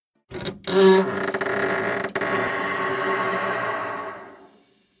Be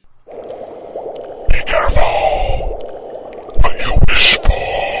careful what you wish for.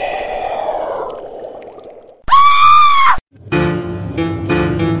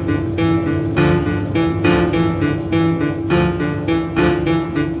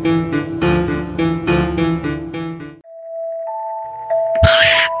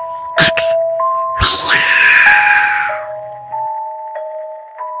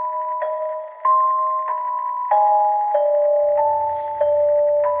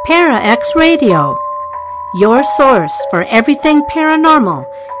 Para X Radio, your source for everything paranormal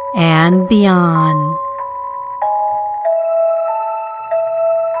and beyond.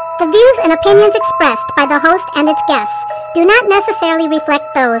 The views and opinions expressed by the host and its guests do not necessarily reflect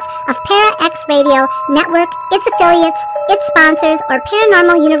those of Para X Radio Network, its affiliates, its sponsors, or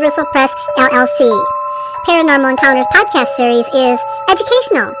Paranormal Universal Press, LLC. Paranormal Encounters podcast series is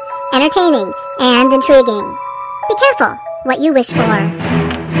educational, entertaining, and intriguing. Be careful what you wish for.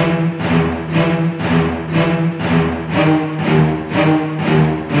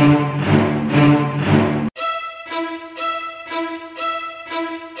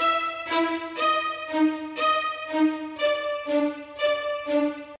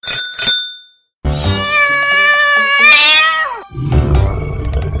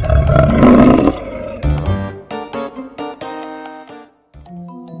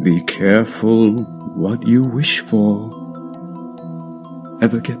 Be careful what you wish for.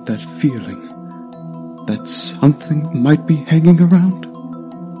 Ever get that feeling that something might be hanging around?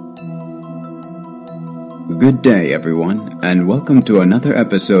 Good day, everyone, and welcome to another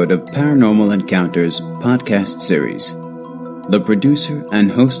episode of Paranormal Encounters podcast series. The producer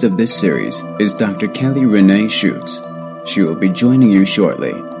and host of this series is Dr. Kelly Renee Schutz. She will be joining you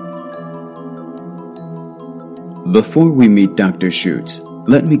shortly. Before we meet Dr. Schutz,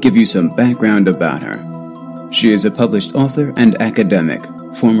 let me give you some background about her. She is a published author and academic,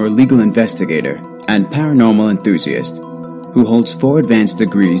 former legal investigator, and paranormal enthusiast, who holds 4 advanced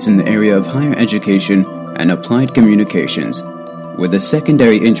degrees in the area of higher education and applied communications, with a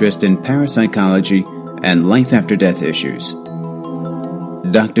secondary interest in parapsychology and life-after-death issues.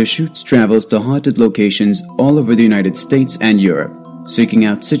 Dr. Schutz travels to haunted locations all over the United States and Europe, seeking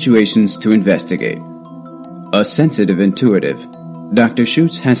out situations to investigate. A sensitive intuitive, Dr.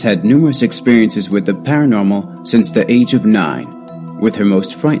 Schutz has had numerous experiences with the paranormal since the age of 9, with her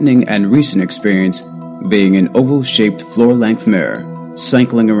most frightening and recent experience being an oval-shaped floor-length mirror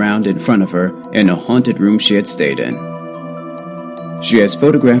cycling around in front of her in a haunted room she had stayed in. She has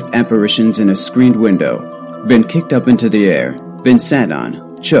photographed apparitions in a screened window, been kicked up into the air, been sat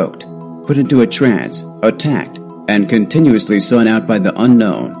on, choked, put into a trance, attacked, and continuously sought out by the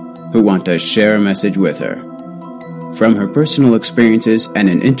unknown who want to share a message with her. From her personal experiences and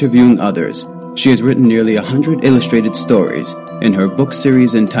in interviewing others, she has written nearly 100 illustrated stories in her book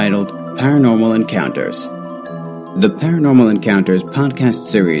series entitled Paranormal Encounters. The Paranormal Encounters podcast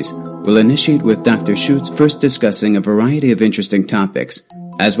series will initiate with Dr. Schutz first discussing a variety of interesting topics,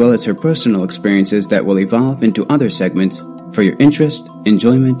 as well as her personal experiences that will evolve into other segments for your interest,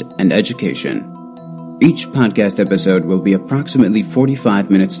 enjoyment, and education. Each podcast episode will be approximately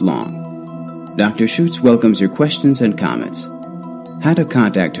 45 minutes long. Dr. Schutz welcomes your questions and comments. How to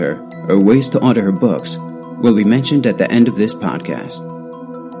contact her or ways to order her books will be mentioned at the end of this podcast.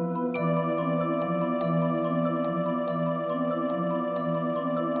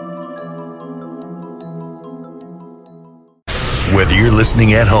 Whether you're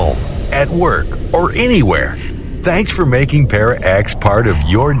listening at home, at work, or anywhere, thanks for making Para X part of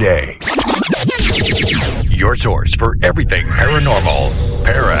your day. Your source for everything paranormal,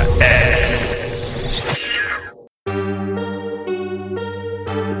 Para X.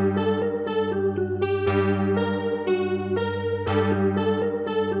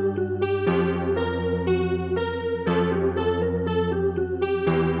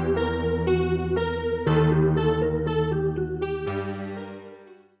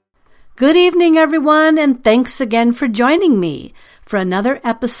 Good evening, everyone, and thanks again for joining me for another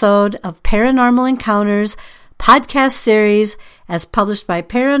episode of Paranormal Encounters podcast series as published by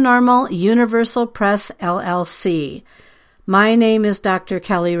Paranormal Universal Press, LLC. My name is Dr.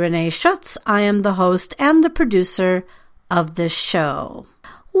 Kelly Renee Schutz. I am the host and the producer of this show.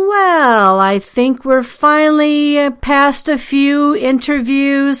 Well, I think we're finally past a few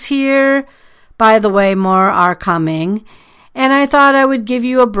interviews here. By the way, more are coming. And I thought I would give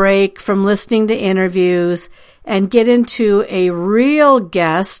you a break from listening to interviews and get into a real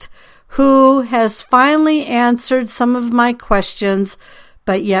guest who has finally answered some of my questions,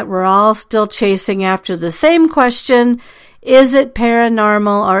 but yet we're all still chasing after the same question. Is it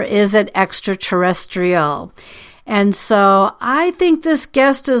paranormal or is it extraterrestrial? And so I think this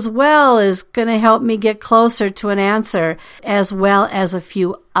guest as well is going to help me get closer to an answer, as well as a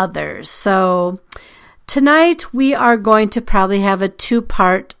few others. So tonight we are going to probably have a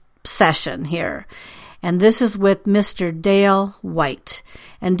 2-part session here. And this is with Mr. Dale White.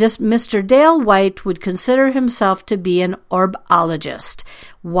 And just Mr. Dale White would consider himself to be an orbologist.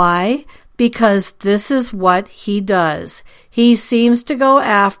 Why? Because this is what he does. He seems to go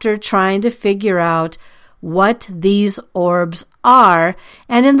after trying to figure out what these orbs are,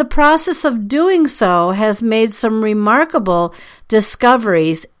 and in the process of doing so has made some remarkable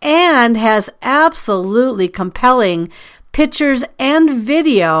discoveries and has absolutely compelling pictures and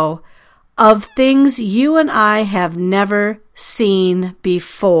video of things you and I have never seen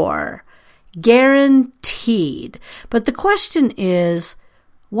before. Guaranteed. But the question is,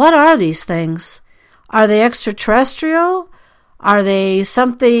 what are these things? Are they extraterrestrial? Are they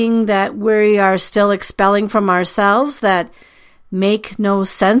something that we are still expelling from ourselves that make no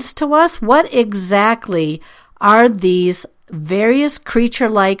sense to us? What exactly are these various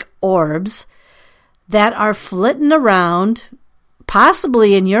creature-like orbs that are flitting around,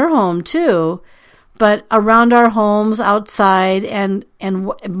 possibly in your home too, but around our homes, outside, and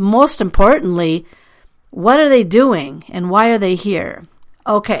most importantly, what are they doing and why are they here?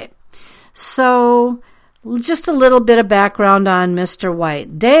 Okay, so just a little bit of background on Mr.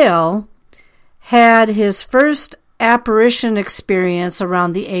 White. Dale had his first apparition experience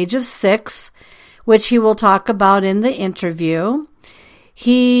around the age of 6, which he will talk about in the interview.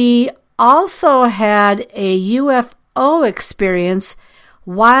 He also had a UFO experience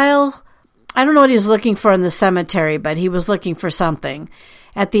while, I don't know what he was looking for in the cemetery, but he was looking for something.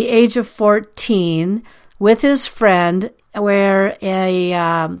 At the age of 14, with his friend, where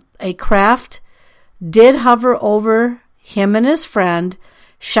a craft did hover over him and his friend,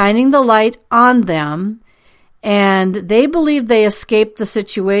 shining the light on them, and they believe they escaped the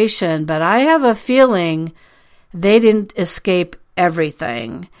situation, but I have a feeling they didn't escape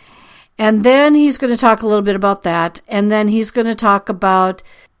everything. And then he's going to talk a little bit about that, and then he's going to talk about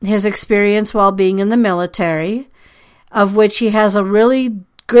his experience while being in the military, of which he has a really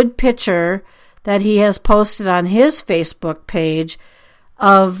good picture that he has posted on his Facebook page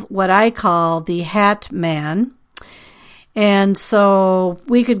of what I call the Hat Man. And so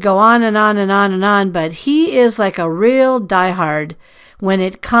we could go on and on and on and on, but he is like a real diehard when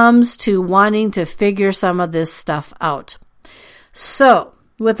it comes to wanting to figure some of this stuff out. So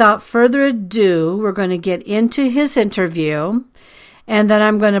without further ado, we're going to get into his interview, and then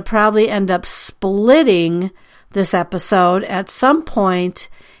I'm going to probably end up splitting this episode at some point,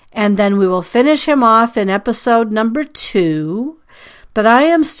 and then we will finish him off in episode number 2. But I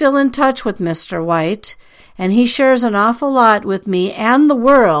am still in touch with Mr. White, and he shares an awful lot with me and the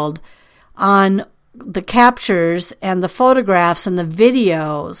world on the captures and the photographs and the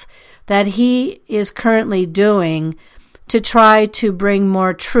videos that he is currently doing to try to bring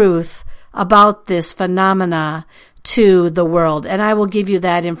more truth about this phenomena to the world. And I will give you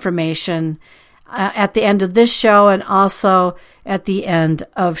that information at the end of this show and also at the end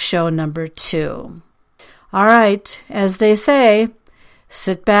of show number 2. All right, as they say,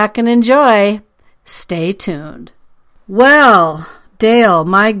 sit back and enjoy. Stay tuned. Well, Dale,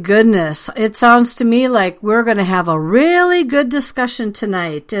 my goodness, it sounds to me like we're going to have a really good discussion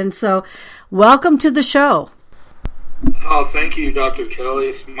tonight. And so, welcome to the show. Oh, thank you, Dr. Kelly.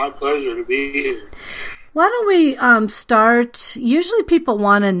 It's my pleasure to be here. Why don't we start? Usually people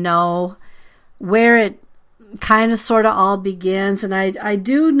want to know where it kind of sort of all begins. And I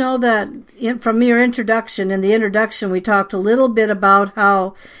do know that from your introduction, in the introduction, we talked a little bit about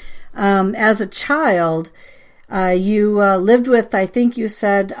how as a child you lived with, I think you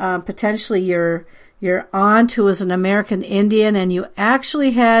said, potentially your aunt who was an American Indian, and you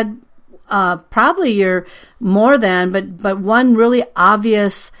actually had probably your more than, but one really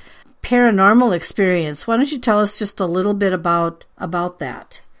obvious paranormal experience. Why don't you tell us just a little bit about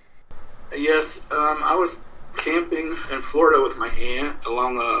that? Yes, I was camping in Florida with my aunt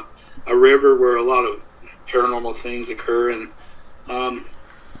along a river where a lot of paranormal things occur, and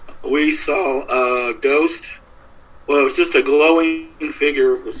we saw a ghost. Well, it was just a glowing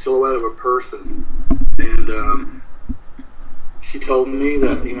figure, the silhouette of a person, and she told me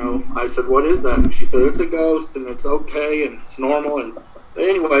that, I said, "What is that?" And she said, "It's a ghost, and it's okay, and it's normal." And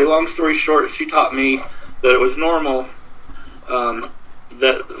anyway, long story short, she taught me that it was normal,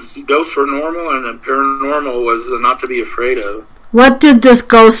 that ghosts were normal, and the paranormal was not to be afraid of. What did this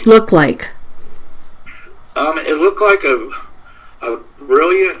ghost look like? It looked like a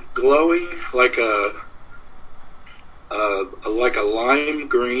brilliant, glowing, like like a lime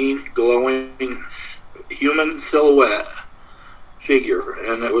green glowing human silhouette figure,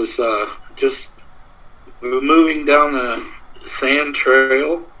 and it was just moving down the sand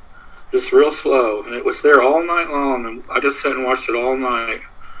trail just real slow, and it was there all night long, and I just sat and watched it all night,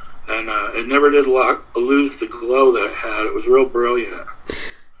 and it never did lose the glow that it had. It was real brilliant.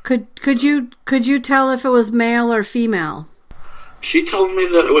 Could you tell if it was male or female? She told me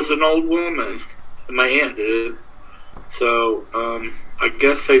that it was an old woman, and my aunt did. So I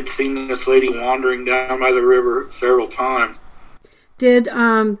guess they'd seen this lady wandering down by the river several times. Did,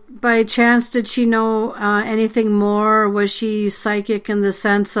 by chance, did she know anything more? Or was she psychic in the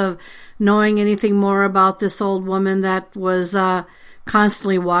sense of knowing anything more about this old woman that was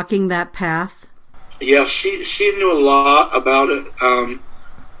constantly walking that path? Yeah, she knew a lot about it.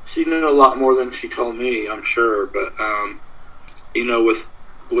 She knew a lot more than she told me, I'm sure. But,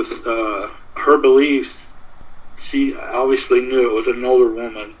 with her beliefs, she obviously knew it was an older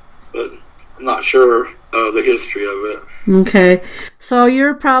woman, but I'm not sure the history of it. Okay. So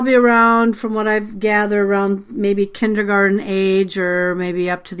you're probably around, from what I've gathered, around maybe kindergarten age or maybe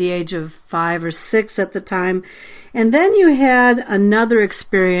up to the age of 5 or 6 at the time. And then you had another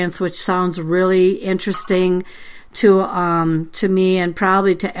experience which sounds really interesting to me and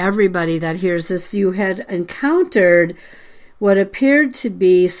probably to everybody that hears this. You had encountered what appeared to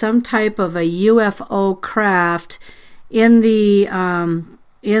be some type of a UFO craft in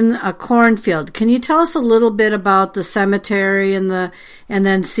in a cornfield. Can you tell us a little bit about the cemetery and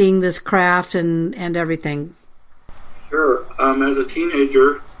then seeing this craft and everything? Sure. As a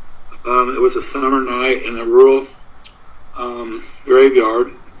teenager, it was a summer night in a rural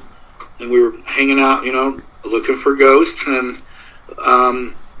graveyard, and we were hanging out, looking for ghosts, and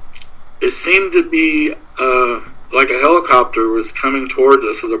it seemed to be like a helicopter was coming towards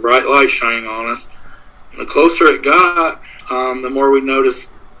us with a bright light shining on us. And the closer it got, the more we noticed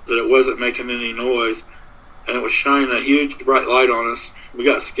that it wasn't making any noise, and it was shining a huge bright light on us. We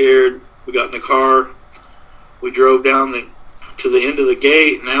got scared. We got in the car. We drove down to the end of the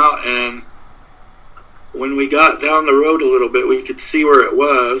gate and out, and when we got down the road a little bit, we could see where it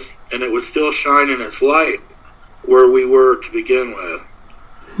was, and it was still shining its light where we were to begin with.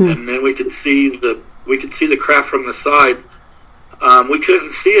 And then we could see the craft from the side. We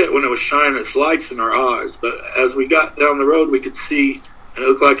couldn't see it when it was shining its lights in our eyes, but as we got down the road, we could see, and it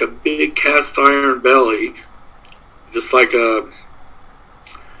looked like a big cast iron belly, just like it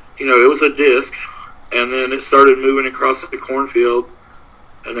was a disc, and then it started moving across the cornfield,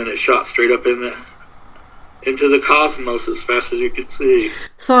 and then it shot straight up into the cosmos as fast as you could see.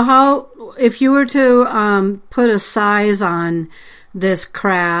 So how, if you were to put a size on this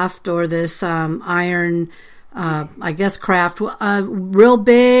craft or this iron craft, real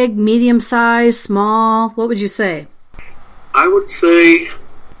big, medium size, small, what would you say? I would say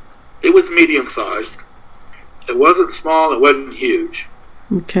it was medium sized. It wasn't small, it wasn't huge.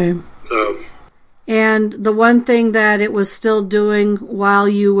 Okay. So, and the one thing that it was still doing while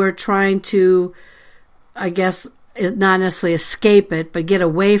you were trying to, I guess, not necessarily escape it, but get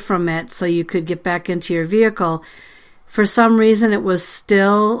away from it so you could get back into your vehicle, for some reason it was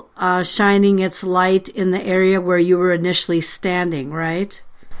still shining its light in the area where you were initially standing, right?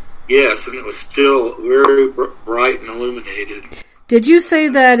 Yes, and it was still very bright and illuminated. Did you say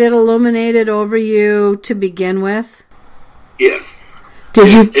that it illuminated over you to begin with? Yes.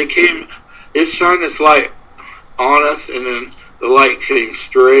 It shined its light on us, and then the light came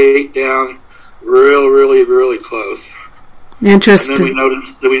straight down really, really close. Interesting. And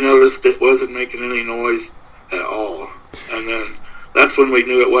then we noticed it wasn't making any noise at all. And then that's when we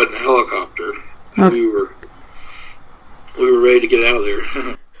knew it wasn't a helicopter. Okay. We were ready to get out of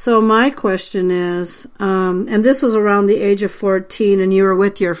there. So my question is, and this was around the age of 14, and you were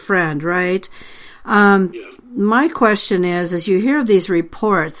with your friend, right? Yes. My question is, as you hear these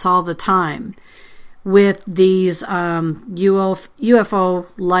reports all the time with these UFO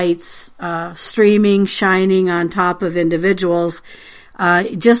lights streaming, shining on top of individuals,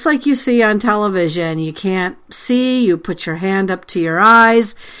 just like you see on television, you can't see, you put your hand up to your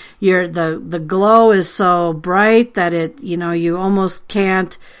eyes, the glow is so bright that you almost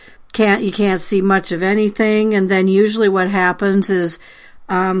can't see much of anything, and then usually what happens is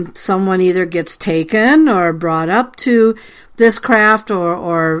someone either gets taken or brought up to this craft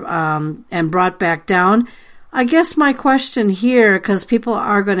or and brought back down. I guess my question here, because people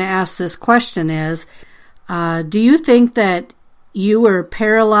are going to ask this question, is do you think that you were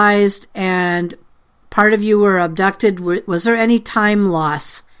paralyzed and part of you were abducted? Was there any time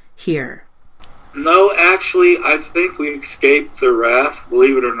loss here? No, actually, I think we escaped the raft,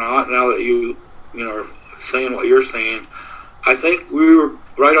 believe it or not, now that you are saying what you're saying. I think we were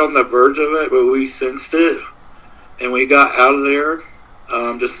right on the verge of it, but we sensed it, and we got out of there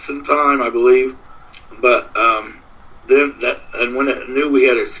just in time, I believe. But then when it knew we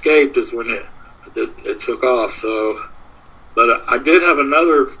had escaped is when it took off. So, but I did have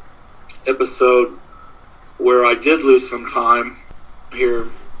another episode where I did lose some time here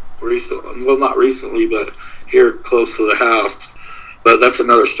recently. Well, not recently, but here close to the house. But that's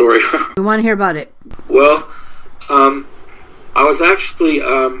another story. We want to hear about it. Well, I was actually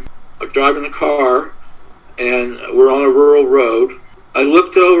driving the car, and we're on a rural road. I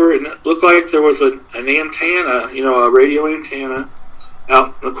looked over, and it looked like there was an antenna, a radio antenna,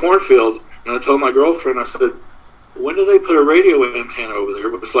 out in the cornfield. And I told my girlfriend, I said, when do they put a radio antenna over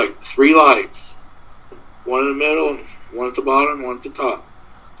there? It was like 3 lights. One in the middle, one at the bottom, one at the top.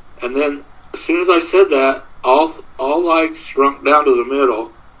 And then, as soon as I said that, all lights shrunk down to the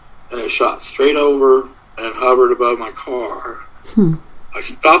middle, and it shot straight over and hovered above my car. I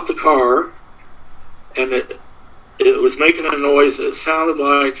stopped the car, and it was making a noise. It sounded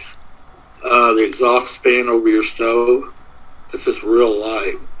like the exhaust fan over your stove. It's just real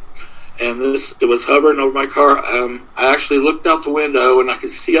light. And it was hovering over my car. I actually looked out the window, and I could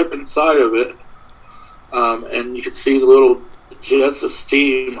see up inside of it, and you could see the little jets of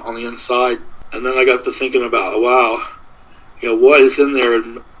steam on the inside. And then I got to thinking about, wow, what is in there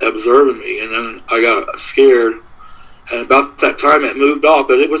observing me? And then I got scared. And about that time, it moved off,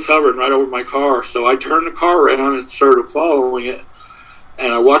 but it was hovering right over my car. So I turned the car around and started following it.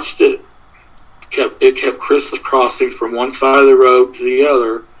 And I watched it. It kept crisscrossing from one side of the road to the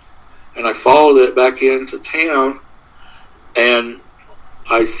other. And I followed it back into town. And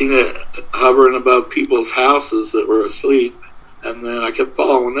I seen it hovering above people's houses that were asleep. And then I kept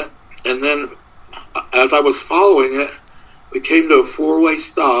following it. And then, as I was following it, we came to a 4-way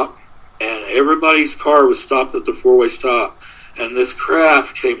stop, and everybody's car was stopped at the 4-way stop. And this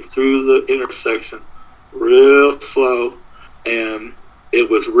craft came through the intersection real slow, and it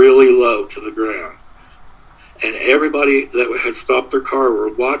was really low to the ground. And everybody that had stopped their car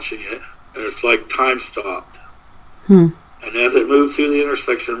were watching it, and it's like time stopped. And as it moved through the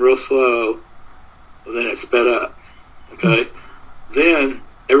intersection real slow, then it sped up. Okay? Then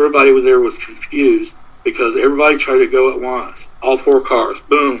everybody there was confused because everybody tried to go at once. All 4 cars,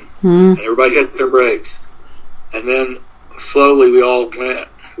 boom. And everybody hit their brakes. And then slowly we all went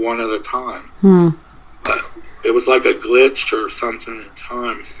one at a time. But it was like a glitch or something in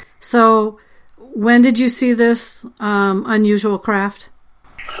time. So when did you see this unusual craft?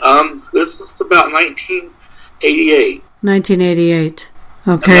 This is about 1988. 1988.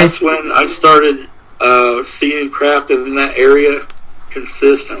 Okay. And that's when I started seeing craft in that area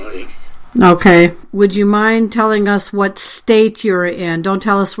consistently. Okay. Would you mind telling us what state you're in? Don't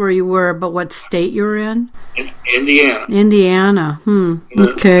tell us where you were, but what state you're in? In Indiana. Indiana.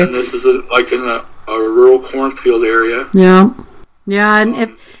 Okay. And this is like in a rural cornfield area. Yeah. Yeah, and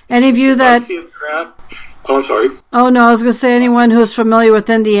if any of you that... Oh, I'm sorry. Oh, no, I was going to say anyone who's familiar with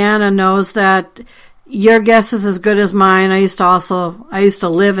Indiana knows that your guess is as good as mine. I used to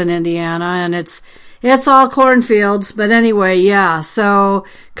live in Indiana, and it's all cornfields, but anyway, yeah. So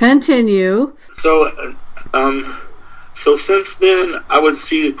continue. So since then, I would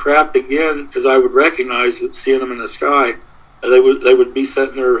see the craft again because I would recognize it, seeing them in the sky. They would be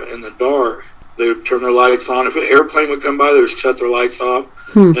sitting there in the dark. They would turn their lights on. If an airplane would come by, they would shut their lights off.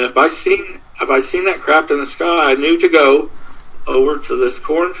 And if I seen that craft in the sky, I knew to go over to this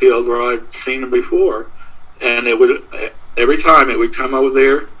cornfield where I'd seen them before, and it would every time it would come over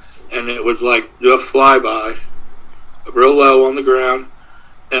there. And it would like do a flyby, real low on the ground,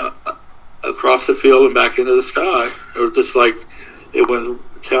 and across the field and back into the sky. It was just like it was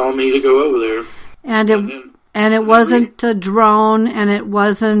telling me to go over there. And it wasn't a drone, and it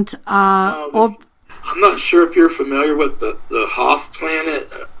wasn't. I'm not sure if you're familiar with the Hoth Planet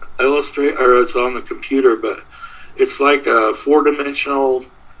illustrate, or it's on the computer, but it's like a 4-dimensional.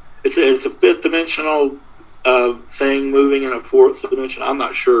 It's a 5th-dimensional. Thing moving in a 4th dimension. I'm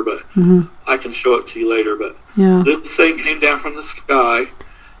not sure, but I can show it to you later. But this thing came down from the sky,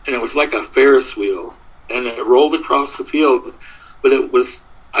 and it was like a Ferris wheel, and it rolled across the field. But it was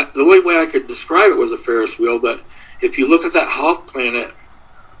the only way I could describe it was a Ferris wheel. But if you look at that Hoth Planet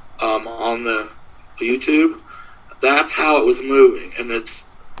on the YouTube, that's how it was moving, and it's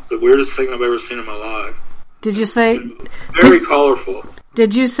the weirdest thing I've ever seen in my life. Did you say very colorful?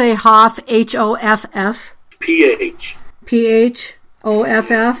 Did you say Hoth? Hoff? PH.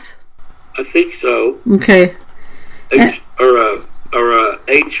 PHOFF? I think so. Okay. Or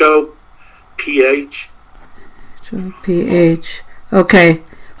HOPH. HOPH. Okay.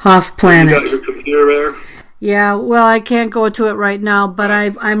 Hoth Planet. You got your computer there? Yeah, well, I can't go to it right now, but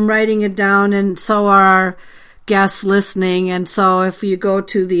I'm writing it down, and so are our guests listening. And so if you go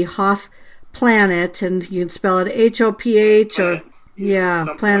to the Hoff Planet, and you can spell it Hoph, or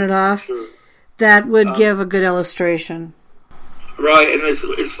Planet Hoff, sure. That would give a good illustration. Right, and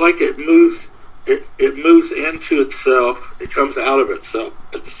it's like it moves into itself. It comes out of itself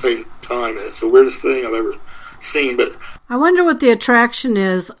at the same time. And it's the weirdest thing I've ever seen. But I wonder what the attraction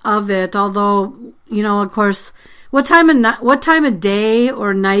is of it. Although, of course, what time of day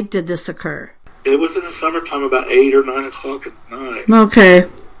or night did this occur? It was in the summertime, about 8 or 9 o'clock at night. Okay.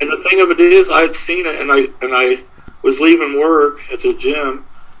 And the thing of it is, I had seen it, and I was leaving work at the gym.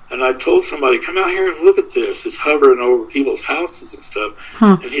 And I told somebody, come out here and look at this. It's hovering over people's houses and stuff.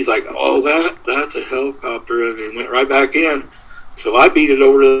 Huh. And he's like, oh, that's a helicopter. And he went right back in. So I beat it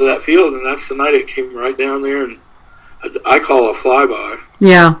over to that field, and that's the night it came right down there. And I call it a flyby.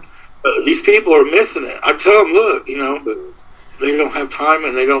 Yeah. But these people are missing it. I tell them, look, but they don't have time,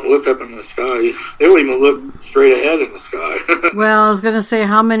 and they don't look up in the sky. They don't even look straight ahead in the sky. Well, I was going to say,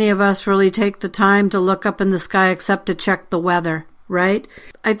 how many of us really take the time to look up in the sky except to check the weather? Right?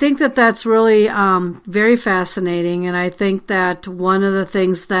 I think that that's really very fascinating, and I think that one of the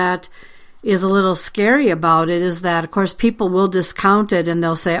things that is a little scary about it is that, of course, people will discount it, and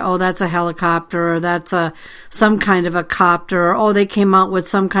they'll say, oh, that's a helicopter, or that's some kind of a copter, or, oh, they came out with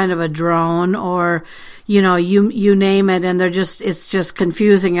some kind of a drone, or, you name it, and it's just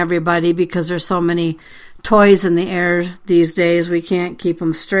confusing everybody because there's so many toys in the air these days. We can't keep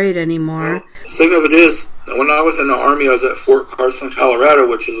them straight anymore. Well, the thing of it is, when I was in the Army, I was at Fort Carson, Colorado,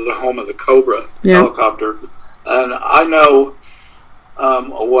 which is the home of the Cobra helicopter. And I know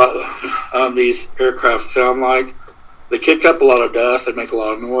what these aircraft sound like. They kick up a lot of dust. They make a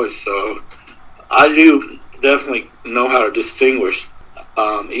lot of noise. So I do definitely know how to distinguish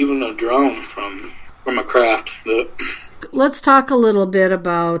even a drone from a craft. Let's talk a little bit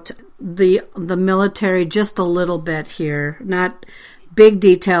about the military, just a little bit here, not big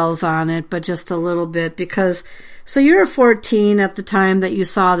details on it, but just a little bit, because so you were 14 at the time that you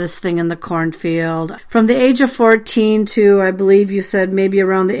saw this thing in the cornfield. From the age of 14 to, I believe you said maybe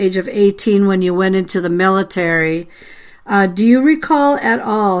around the age of 18 when you went into the military, do you recall at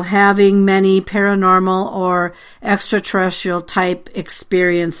all having many paranormal or extraterrestrial type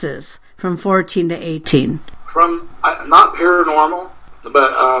experiences from 14 to 18? From not paranormal,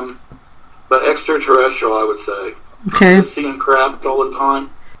 but extraterrestrial, I would say. Okay. Just seeing craft all the time.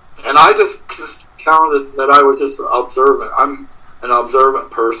 And I just counted that I was just observant. I'm an observant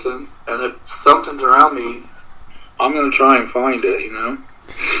person. And if something's around me, I'm going to try and find it,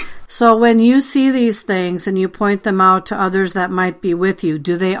 So when you see these things and you point them out to others that might be with you,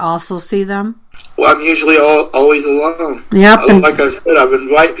 do they also see them? Well, I'm usually always alone. Yep. Like I said, I've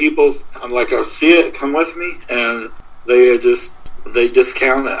invited people. I'm like, I'll see it, come with me. And they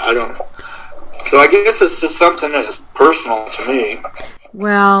discount it. I don't. So I guess it's just something that's personal to me.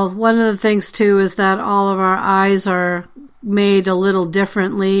 Well, one of the things, too, is that all of our eyes are made a little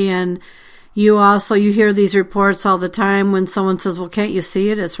differently, and you hear these reports all the time when someone says, well, can't you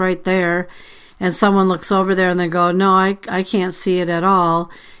see it? It's right there. And someone looks over there and they go, no, I can't see it at all.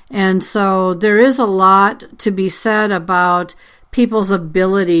 And so there is a lot to be said about people's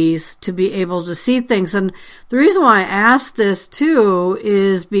abilities to be able to see things. And the reason why I ask this, too,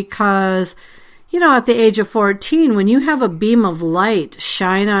 is because at the age of 14, when you have a beam of light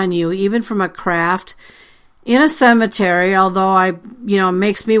shine on you, even from a craft in a cemetery, although it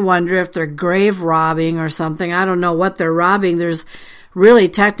makes me wonder if they're grave robbing or something. I don't know what they're robbing. There's really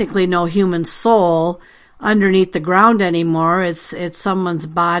technically no human soul underneath the ground anymore. It's someone's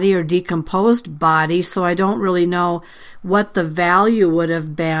body or decomposed body, so I don't really know what the value would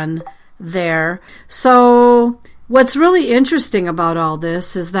have been there. So what's really interesting about all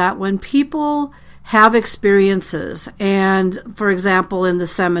this is that when people have experiences, and for example in the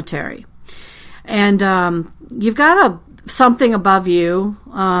cemetery, and you've got something above you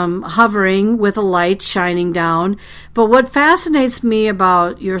hovering with a light shining down, but what fascinates me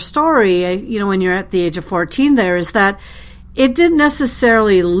about your story, when you're at the age of 14 there, is that it didn't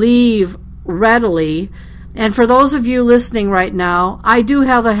necessarily leave readily. And for those of you listening right now, I do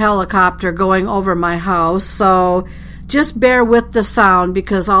have a helicopter going over my house, so just bear with the sound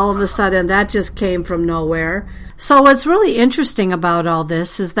because all of a sudden that just came from nowhere. So what's really interesting about all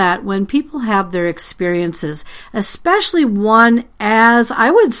this is that when people have their experiences, especially one as,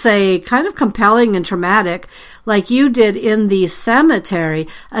 I would say, kind of compelling and traumatic, like you did in the cemetery,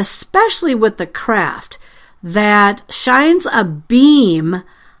 especially with the craft, that shines a beam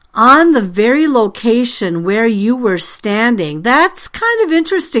on the very location where you were standing. That's kind of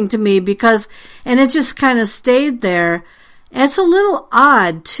interesting to me because, and it just kind of stayed there. It's a little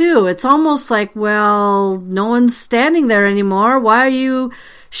odd too. It's almost like, well, no one's standing there anymore. Why are you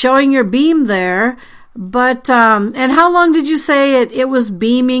showing your beam there? But, and how long did you say it was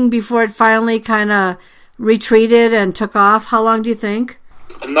beaming before it finally kind of retreated and took off? How long do you think?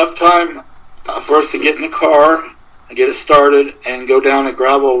 Enough time for us to get in the car and get it started and go down a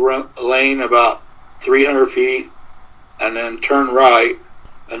gravel lane about 300 feet and then turn right,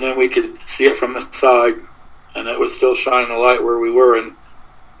 and then we could see it from the side, and it was still shining a light where we were, and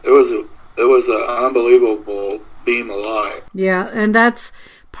it was an unbelievable beam of light. Yeah, and that's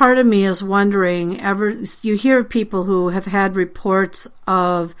part of me is wondering, you hear of people who have had reports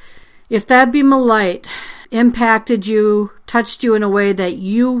of if that beam of light impacted you, touched you in a way that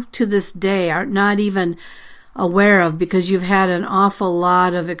you to this day are not even aware of because you've had an awful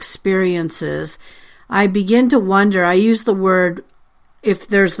lot of experiences. I begin to wonder, I use the word, if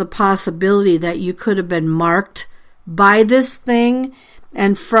there's the possibility that you could have been marked by this thing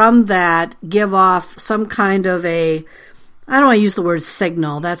and from that give off some kind of I don't want to use the word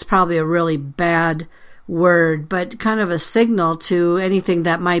signal. That's probably a really bad word, but kind of a signal to anything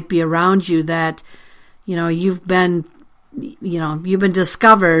that might be around you that, you've been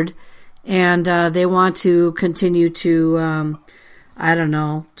discovered, and they want to continue to,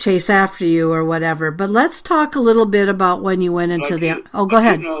 chase after you or whatever. But let's talk a little bit about when you went into go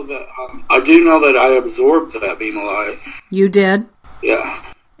ahead. I do know that I absorbed that beam of light. You did?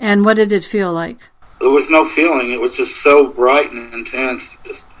 Yeah. And what did it feel like? There was no feeling. It was just so bright and intense,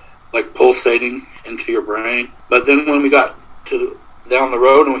 just like pulsating into your brain. But then when we got down the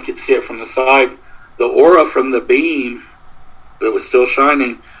road and we could see it from the side, the aura from the beam that was still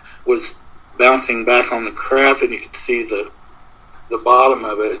shining was bouncing back on the craft, and you could see the bottom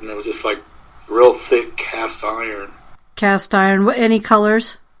of it, and it was just like real thick cast iron. Cast iron. Any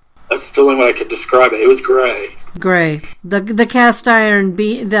colors? That's the only way I could describe it. It was gray. Gray. The cast iron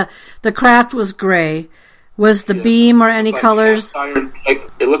the craft was gray. Was the beam or any colors? Iron,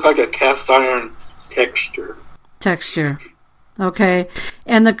 it looked like a cast iron texture. Okay.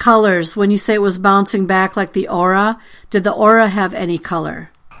 And the colors, when you say it was bouncing back like the aura, did the aura have any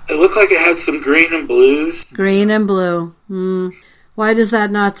color? It looked like it had some green and blues. Green and blue. Why does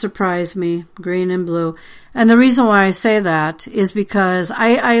that not surprise me? Green and blue. And the reason why I say that is because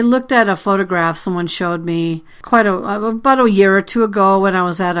I looked at a photograph someone showed me about a year or two ago when I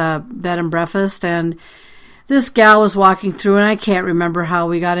was at a bed and breakfast, and this gal was walking through, and I can't remember how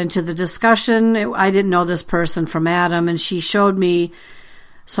we got into the discussion. I didn't know this person from Adam, and she showed me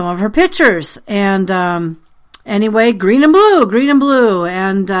some of her pictures. And anyway, green and blue.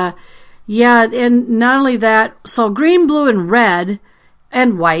 And and not only that, so green, blue, and red,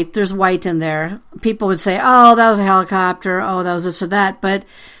 and white. There's white in there. People would say, oh, that was a helicopter. Oh, that was this or that. But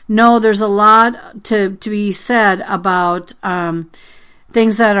no, there's a lot to be said about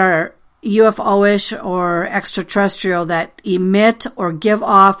things that are UFO-ish or extraterrestrial that emit or give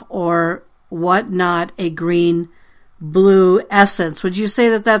off or whatnot a green-blue essence. Would you say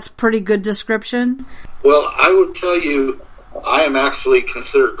that that's pretty good description? Well, I would tell you I am actually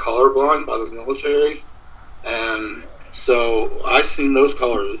considered colorblind by the military, and so I've seen those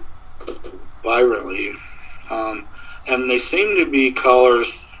colors vibrantly, and they seem to be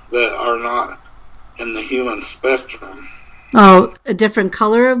colors that are not in the human spectrum. Oh, a different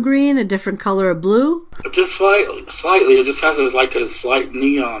color of green, a different color of blue? Just slightly. It just has a slight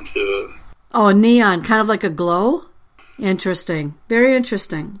neon to it. Oh, neon, kind of like a glow? Interesting. Very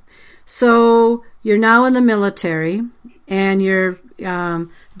interesting. So you're now in the military, and you're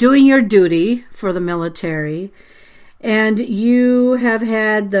doing your duty for the military, and you have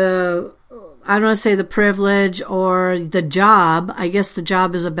had I don't want to say the privilege or the job, I guess the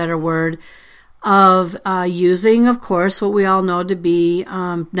job is a better word, of using, of course, what we all know to be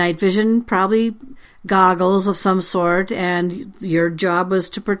night vision, probably goggles of some sort, and your job was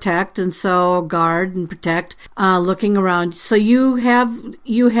to protect, and so guard and protect, looking around. So you have,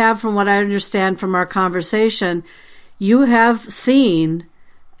 from what I understand from our conversation, you have seen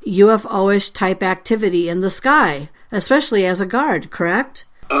UFO-ish type activity in the sky, especially as a guard, correct?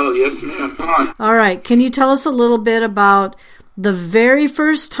 Oh, yes, ma'am. All right. Can you tell us a little bit about the very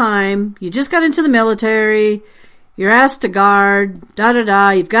first time you just got into the military, you're asked to guard,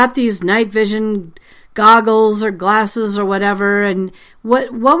 you've got these night vision goggles or glasses or whatever, and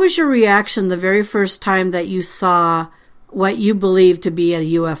what was your reaction the very first time that you saw what you believed to be a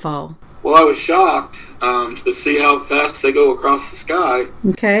UFO? Well, I was shocked to see how fast they go across the sky.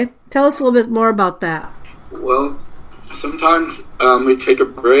 Okay. Tell us a little bit more about that. Well, sometimes we'd take a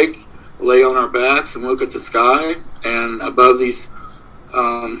break, lay on our backs, and look at the sky. And above these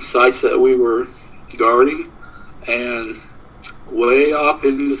sites that we were guarding, and way up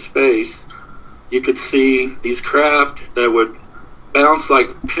into space, you could see these craft that would bounce like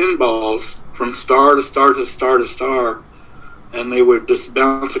pinballs from star to star to star to star, and they would just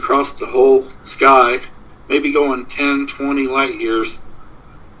bounce across the whole sky, maybe going 10, 20 light years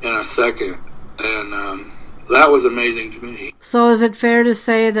in a second. And that was amazing to me. So is it fair to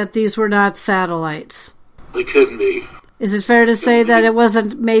say that these were not satellites? They couldn't be. Is it fair to say that it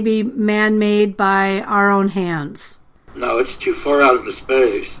wasn't maybe man-made by our own hands? No, it's too far out into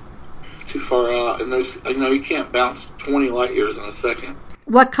space. Too far out. And there's, you can't bounce 20 light years in a second.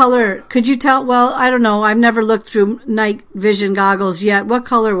 What color? Could you tell? Well, I don't know. I've never looked through night vision goggles yet. What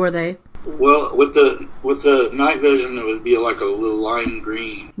color were they? Well, with the night vision, it would be like a little lime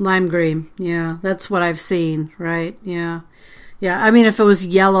green. Lime green, yeah. That's what I've seen, right? Yeah. Yeah, I mean, if it was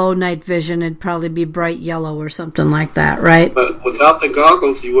yellow night vision, it'd probably be bright yellow or something like that, right? But without the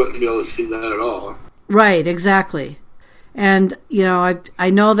goggles, you wouldn't be able to see that at all. Right, exactly. And, I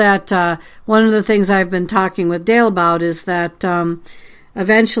know that one of the things I've been talking with Dale about is that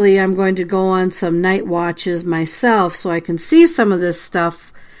eventually I'm going to go on some night watches myself so I can see some of this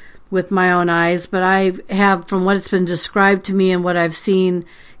stuff with my own eyes, but I have, from what it's been described to me and what I've seen,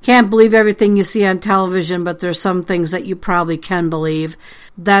 can't believe everything you see on television, but there's some things that you probably can believe.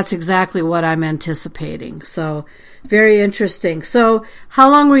 That's exactly what I'm anticipating. So, very interesting. So, how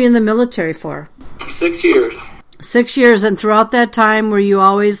long were you in the military for? 6 years. 6 years, and throughout that time, were you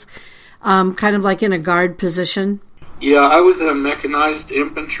always kind of like in a guard position? Yeah, I was in a mechanized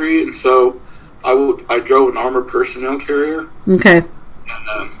infantry, and so I drove an armored personnel carrier. Okay.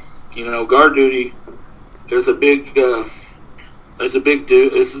 And guard duty is a big deal.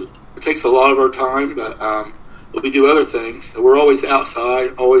 It takes a lot of our time, but we do other things. We're always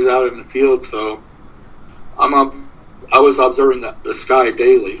outside, always out in the field. So I was observing the sky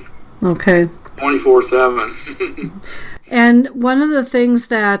daily. Okay. 24/7. And one of the things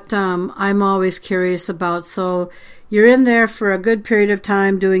that I'm always curious about, so you're in there for a good period of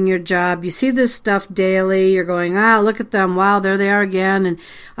time doing your job. You see this stuff daily. You're going, look at them. Wow, there they are again. And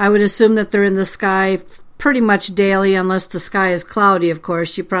I would assume that they're in the sky pretty much daily, unless the sky is cloudy, of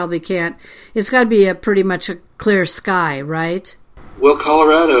course. You probably can't. It's got to be pretty much a clear sky, right? Well,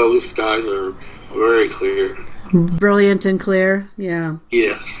 Colorado, the skies are very clear. Brilliant and clear, yeah.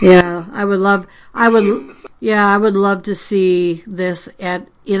 Yes. Yeah, I would love to see this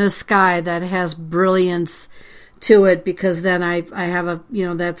in a sky that has brilliance to it, because then I have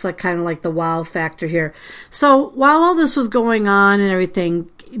that's like kind of like the wow factor here. So while all this was going on and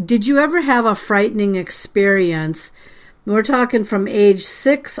everything, did you ever have a frightening experience? We're talking from age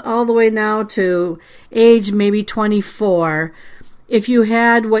 6 all the way now to age maybe 24. If you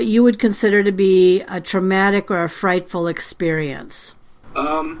had what you would consider to be a traumatic or a frightful experience.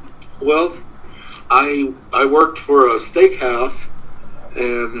 Well, I worked for a steakhouse,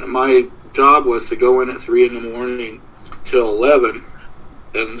 and my job was to go in at 3 in the morning till 11,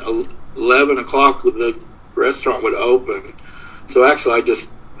 and 11 o'clock the restaurant would open. So actually I just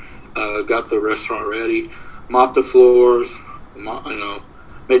got the restaurant ready, mopped the floors,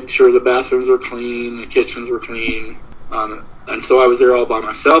 made sure the bathrooms were clean, the kitchens were clean, and so I was there all by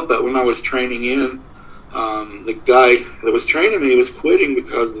myself. But when I was training in, the guy that was training me was quitting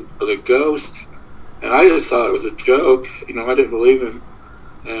because of the ghost, and I just thought it was a joke. I didn't believe him.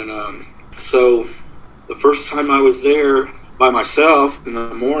 And so the first time I was there by myself in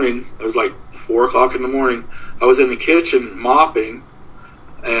the morning, it was like 4 o'clock in the morning, I was in the kitchen mopping,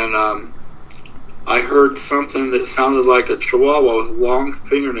 and I heard something that sounded like a chihuahua with long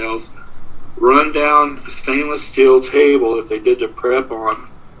fingernails run down a stainless steel table that they did the prep on,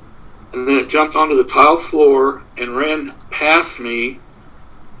 and then it jumped onto the tile floor and ran past me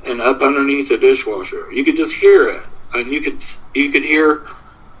and up underneath the dishwasher. You could just hear it, and you could hear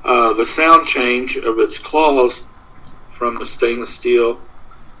the sound change of its claws from the stainless steel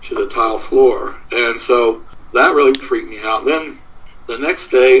to the tile floor. And so that really freaked me out. Then the next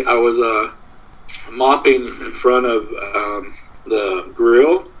day I was mopping in front of the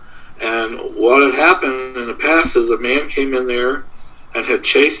grill, and what had happened in the past is a man came in there and had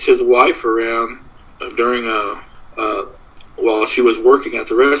chased his wife around during while she was working at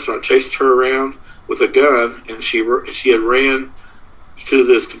the restaurant, chased her around with a gun, and she had ran to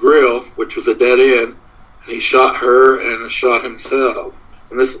this grill, which was a dead end, and he shot her and shot himself.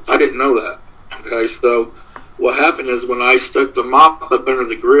 And this, I didn't know that. Okay, so what happened is when I stuck the mop up under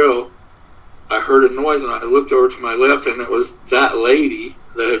the grill, I heard a noise, and I looked over to my left, and it was that lady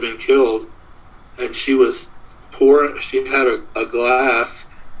that had been killed, and she was she had a glass,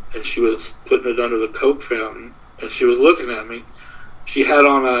 and she was putting it under the Coke fountain, and she was looking at me. She had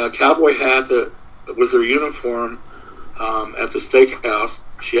on a cowboy hat that was her uniform at the steakhouse.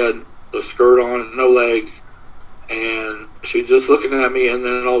 She had a skirt on and no legs, and she was just looking at me, and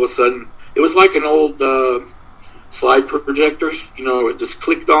then all of a sudden, it was like an old slide projectors, it just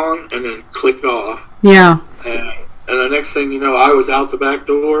clicked on and then clicked off. Yeah. And the next thing you know, I was out the back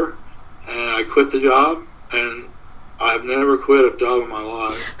door, and I quit the job, and I've never quit a job in my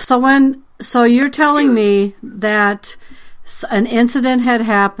life. So you're telling me that an incident had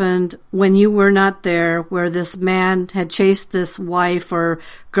happened when you were not there, where this man had chased this wife or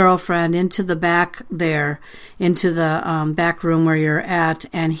girlfriend into the back there, into the back room where you're at,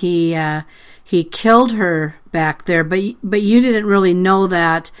 and he killed her back there, but you didn't really know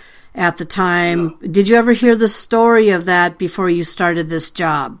that at the time. No. Did you ever hear the story of that before you started this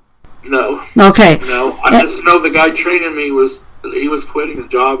job? No. Okay. No, I just know the guy training me was quitting the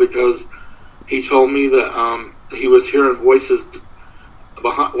job because he told me that he was hearing voices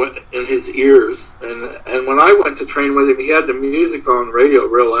in his ears, and when I went to train with him, he had the music on the radio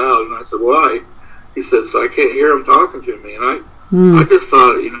real loud, and I said, "Why?" He said, "So I can't hear him talking to me." And I just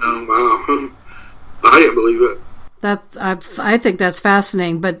thought, wow, I didn't believe it. I think that's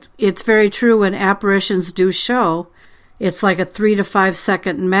fascinating, but it's very true when apparitions do show. It's like a 3 to 5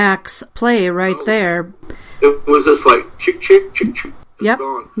 second max play right there. It was just like chick, chick, chick, chick. Yep.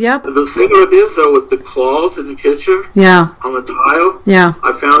 Gone. Yep. The thing of it is, though, with the claws in the kitchen, on the tile,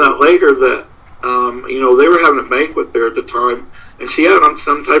 I found out later that they were having a banquet there at the time, and she had on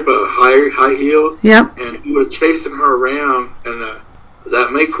some type of high heel. Yep. And he was chasing her around, and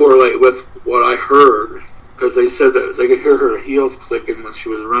that may correlate with what I heard, because they said that they could hear her heels clicking when she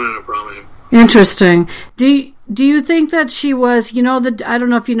was running from him. Interesting. Do you think that she was, I don't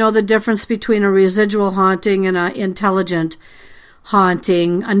know if you know the difference between a residual haunting and an intelligent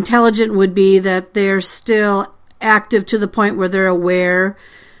haunting. Intelligent would be that they're still active to the point where they're aware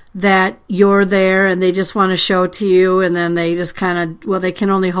that you're there and they just want to show to you, and then they just kind of, they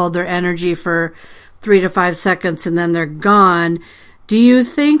can only hold their energy for 3 to 5 seconds and then they're gone. Do you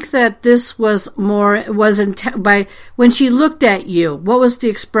think that this was by when she looked at you, what was the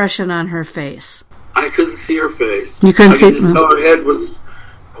expression on her face? I couldn't see her face. You couldn't see? I just saw her head was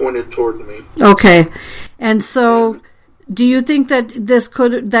pointed toward me. Okay. And so do you think that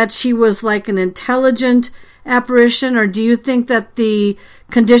that she was like an intelligent apparition, or do you think that the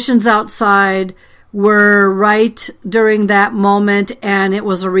conditions outside were right during that moment and it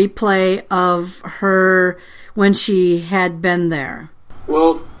was a replay of her when she had been there?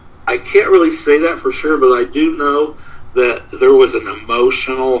 Well, I can't really say that for sure, but I do know that there was an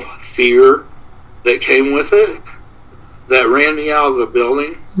emotional fear that came with it that ran me out of the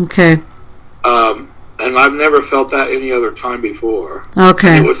building. Okay. And I've never felt that any other time before.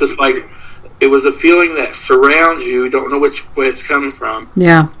 Okay. And it was just like, it was a feeling that surrounds you. You don't know which way it's coming from.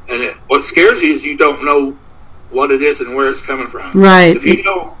 Yeah. And what scares you is you don't know what it is and where it's coming from. Right. If you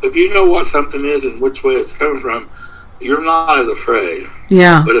know what something is and which way it's coming from, you're not as afraid.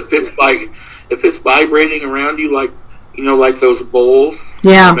 Yeah. But if it's vibrating around you like those bowls,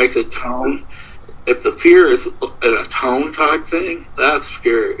 yeah, it makes a tone. If the fear is in a tone type thing, that's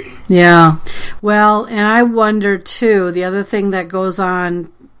scary. Yeah. Well, and I wonder too, the other thing that goes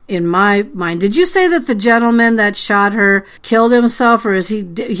on in my mind, did you say that the gentleman that shot her killed himself, or is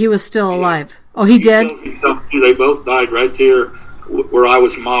he was still alive? Oh, he did? They both died right there where I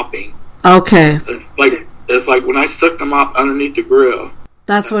was mopping. Okay. It's like when I stuck the mop underneath the grill.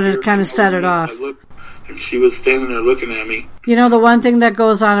 That's when it kind of set it off. And she was standing there looking at me. The one thing that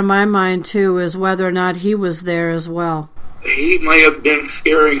goes on in my mind, too, is whether or not he was there as well. He may have been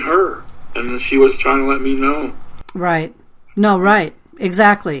scaring her, and she was trying to let me know. Right. No, right.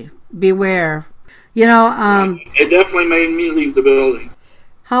 Exactly. Beware. It definitely made me leave the building.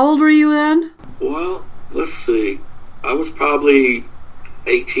 How old were you then? Well, let's see. I was probably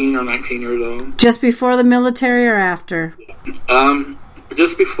 18 or 19 years old. Just before the military or after?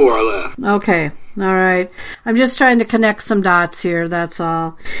 Just before I left. Okay. All right. I'm just trying to connect some dots here, that's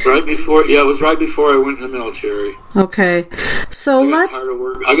all. Right before, it was right before I went in the military. Okay. So I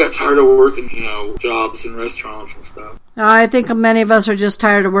got tired of working, jobs in restaurants and stuff. I think many of us are just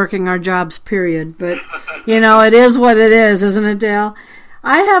tired of working our jobs, period. But, it is what it is, isn't it, Dale?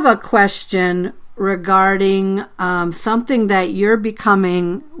 I have a question regarding something that you're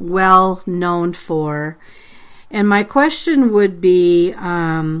becoming well known for. And my question would be,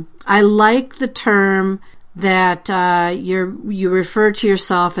 I like the term that you refer to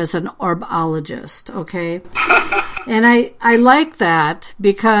yourself as an orbologist, okay? And I like that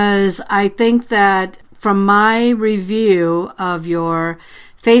because I think that from my review of your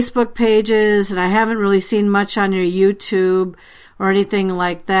Facebook pages, and I haven't really seen much on your YouTube or anything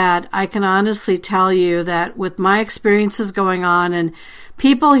like that, I can honestly tell you that with my experiences going on, and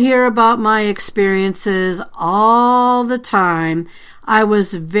people hear about my experiences all the time, I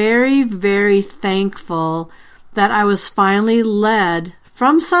was very, very thankful that I was finally led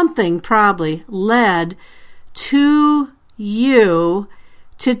from something, probably led to you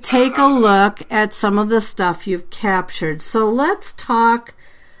to take a look at some of the stuff you've captured. So let's talk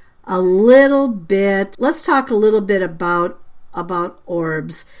a little bit about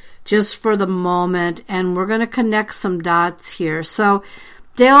orbs just for the moment, and we're going to connect some dots here. So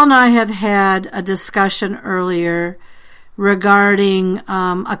Dale and I have had a discussion earlier regarding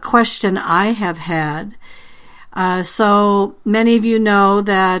a question I have had. So many of you know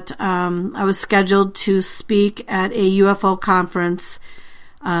that I was scheduled to speak at a UFO conference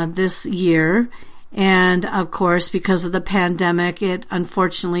this year, and of course, because of the pandemic, it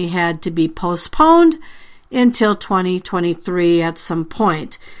unfortunately had to be postponed until 2023 at some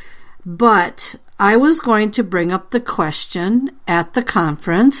point. But I was going to bring up the question at the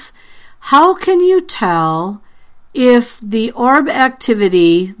conference, how can you tell if the orb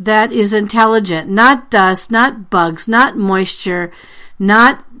activity that is intelligent, not dust, not bugs, not moisture,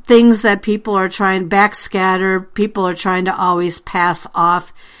 not things that people are trying backscatter, people are trying to always pass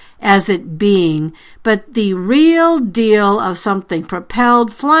off as it being, but the real deal of something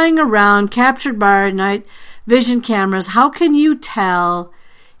propelled, flying around, captured by night vision cameras, how can you tell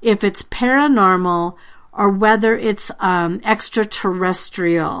if it's paranormal or whether it's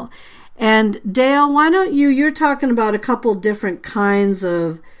extraterrestrial? And Dale, why don't you're talking about a couple different kinds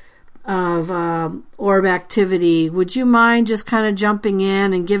of orb activity. Would you mind just kind of jumping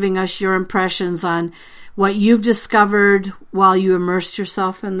in and giving us your impressions on what you've discovered while you immersed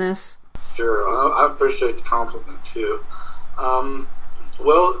yourself in this? Sure. I appreciate the compliment, too.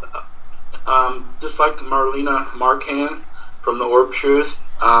 Just like Marlena Marcan from the Orb Truth,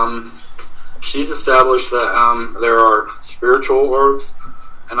 she's established that there are spiritual orbs,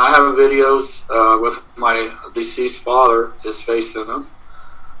 and I have videos with my deceased father, his face in them.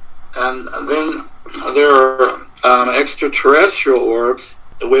 And then there are extraterrestrial orbs,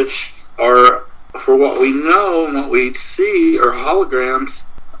 which are, for what we know and what we see, are holograms,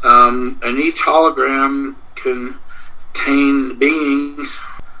 and each hologram can contain beings,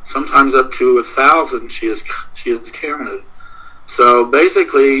 sometimes up to 1,000. She has counted. So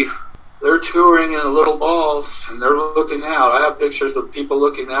basically, they're touring in little balls, and they're looking out. I have pictures of people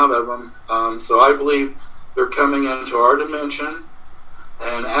looking out of them. So I believe they're coming into our dimension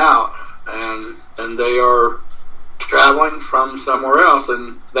and out, and they are traveling from somewhere else,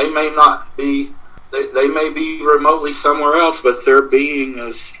 and they may not be. They may be remotely somewhere else, but their being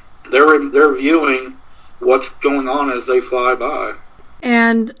is they're viewing what's going on as they fly by.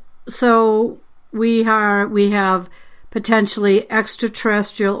 And so we have potentially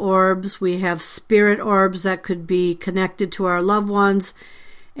extraterrestrial orbs. We have spirit orbs that could be connected to our loved ones.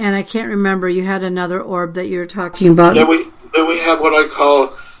 And I can't remember, you had another orb that you were talking about. Then we have what I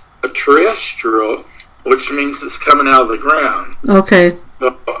call a terrestrial, which means it's coming out of the ground. Okay.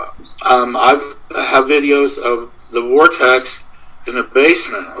 I have videos of the vortex in the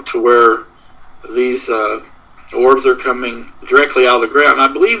basement to where these orbs are coming directly out of the ground. And I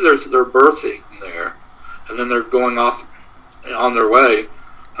believe they're birthing there, and then they're going off on their way.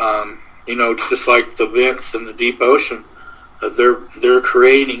 Just like the vents in the deep ocean, they're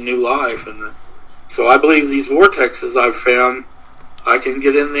creating new life, and so I believe these vortexes I've found, I can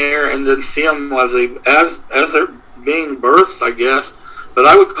get in there and then see them as they're being birthed, I guess. But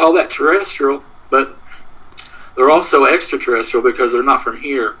I would call that terrestrial, but they're also extraterrestrial because they're not from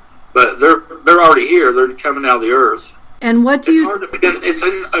here. But they're already here. They're coming out of the earth. And what do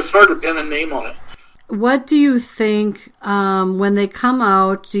it's hard to pin a name on it. What do you think when they come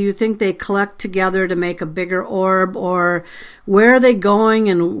out? Do you think they collect together to make a bigger orb, or where are they going,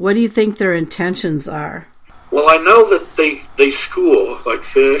 and what do you think their intentions are? Well, I know that they school like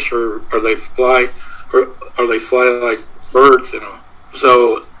fish, or they fly, or they fly like birds in a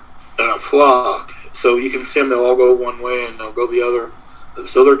flock. So you can see them; they'll all go one way and they'll go the other.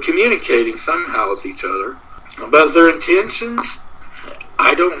 So they're communicating somehow with each other. But their intentions,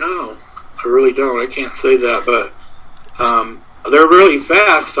 I don't know. I really don't. I can't say that, but they're really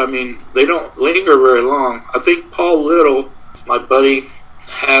fast. I mean, they don't linger very long. I think Paul Little, my buddy,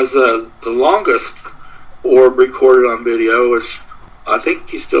 has the longest orb recorded on video, which I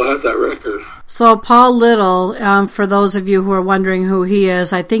think he still has that record. So Paul Little, for those of you who are wondering who he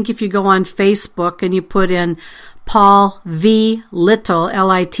is, I think if you go on Facebook and you put in Paul V. Little,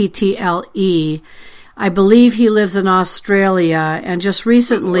 Little, I believe he lives in Australia, and just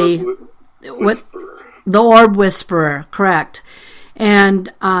recently, the Orb Whisperer, correct.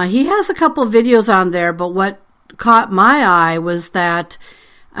 And he has a couple of videos on there, but what caught my eye was that,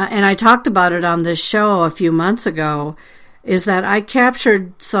 and I talked about it on this show a few months ago, is that I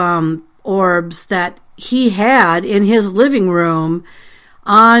captured some orbs that he had in his living room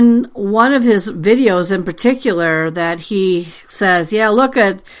on one of his videos in particular, that he says, yeah, look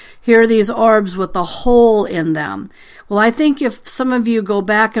at, here are these orbs with a hole in them. Well, I think if some of you go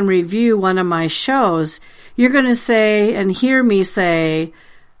back and review one of my shows, you're going to say and hear me say,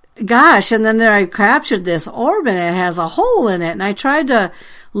 gosh, and then there I captured this orb and it has a hole in it. And I tried to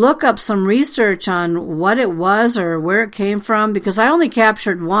look up some research on what it was or where it came from, because I only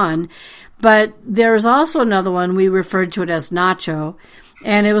captured one. But there's also another one, we referred to it as Nacho.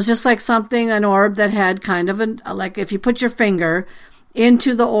 And it was just like an orb that had kind of like if you put your finger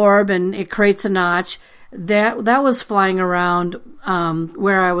into the orb and it creates a notch, that was flying around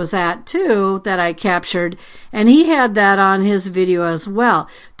where I was at too, that I captured. And he had that on his video as well.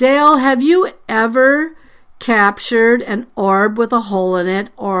 Dale, have you ever captured an orb with a hole in it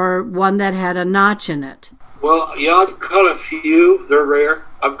or one that had a notch in it? Well, yeah, I've caught a few. They're rare.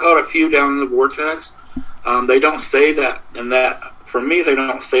 I've caught a few down in the vortex. They don't stay for me, they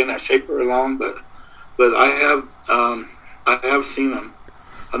don't stay in that shape very long, but I have seen them.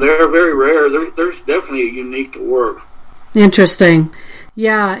 And they're very rare. There's definitely a unique orb. Interesting.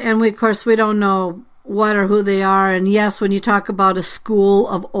 Yeah, and of course we don't know what or who they are. And yes, when you talk about a school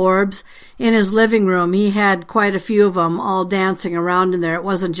of orbs, in his living room, he had quite a few of them all dancing around in there. It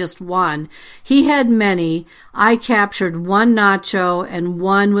wasn't just one. He had many. I captured one Nacho and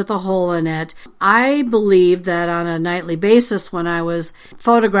one with a hole in it. I believe that on a nightly basis when I was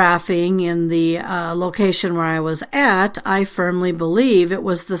photographing in the location where I was at, I firmly believe it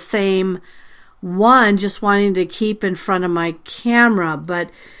was the same one, just wanting to keep in front of my camera.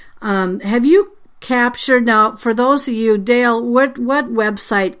 But have you captured, now for those of you, Dale, what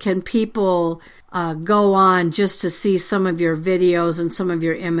website can people go on just to see some of your videos and some of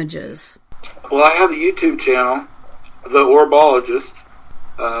your images? Well, I have a YouTube channel, The Orbologist.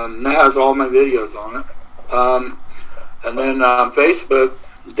 That has all my videos on it. And then on Facebook,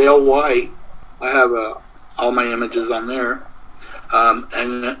 Dale White, I have all my images on there.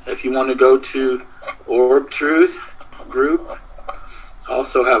 And if you want to go to Orb Truth group,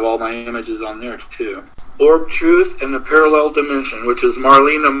 also have all my images on there too. Orb Truth and the Parallel Dimension, which is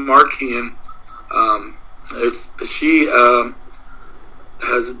Marlena Markian. She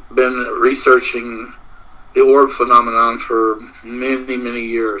has been researching the orb phenomenon for many, many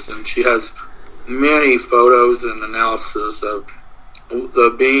years, and she has many photos and analysis of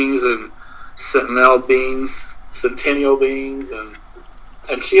the beings and sentinel beings, centennial beings, and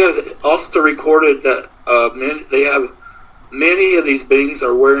she has also recorded that many of these beings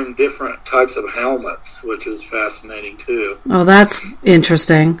are wearing different types of helmets, which is fascinating too. Oh, that's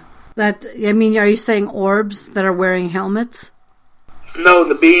interesting. Are you saying orbs that are wearing helmets? No,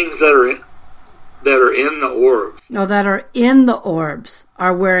 the beings that are in the orbs. No, that are in the orbs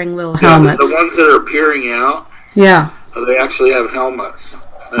are wearing little helmets. The ones that are peering out. Yeah. They actually have helmets.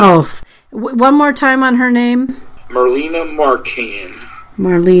 One more time on her name. Marlena Markian.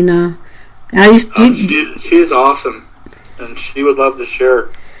 Marlena. She's awesome, and she would love to share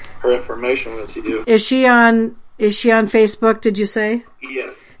her information with you. Is she on Facebook? Did you say?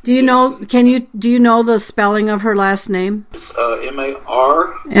 Yes. Do you know? Do you know the spelling of her last name? It's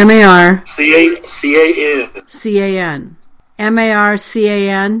M-A-R. C-A-N. C-A-N.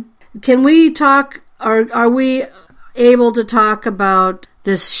 M-A-R-C-A-N. Can we talk? Are we able to talk about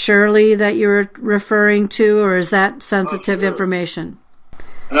this Shirley that you're referring to, or is that sensitive information?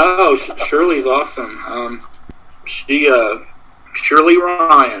 No, Shirley's awesome. Shirley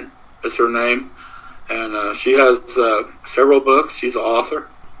Ryan is her name, and she has several books. She's an author.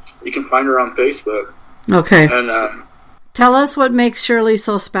 You can find her on Facebook. Okay. And tell us what makes Shirley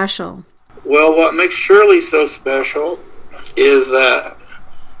so special. Well, what makes Shirley so special is that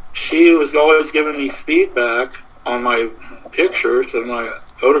she was always giving me feedback on my pictures and my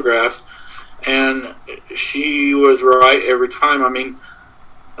photographs, and she was right every time. I mean,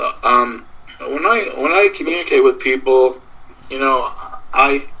 when I communicate with people,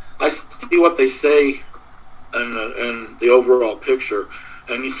 I see what they say in the overall picture,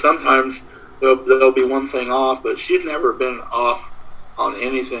 and sometimes there'll be one thing off, but she's never been off on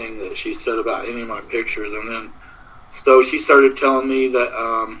anything that she said about any of my pictures. And then, so she started telling me that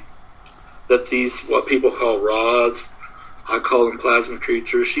that these, what people call rods, I call them plasma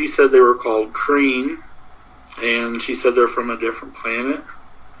creatures. She said they were called Kreen, and she said they're from a different planet.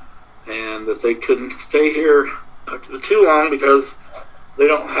 and that they couldn't stay here too long because they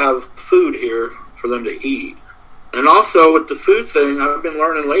don't have food here for them to eat. And also with the food thing, I've been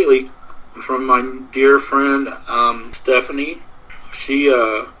learning lately from my dear friend Stephanie.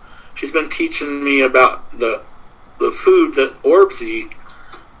 She's been teaching me about the food that orbs eat,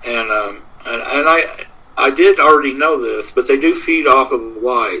 and I did already know this, but they do feed off of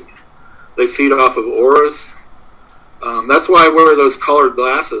light. They feed off of auras. That's why I wear those colored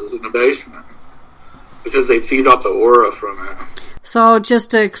glasses in the basement, because they feed off the aura from it. So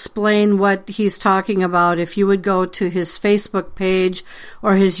just to explain what he's talking about, if you would go to his Facebook page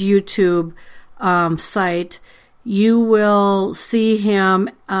or his YouTube site, you will see him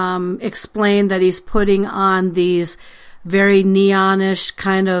explain that he's putting on these very neonish,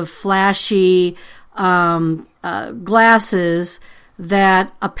 kind of flashy glasses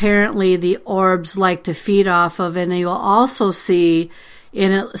that apparently the orbs like to feed off of. And you'll also see,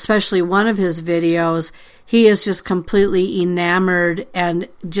 in especially one of his videos, he is just completely enamored and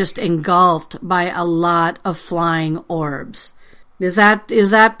just engulfed by a lot of flying orbs. Is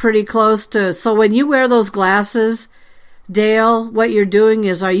that pretty close to... So when you wear those glasses, Dale, what you're doing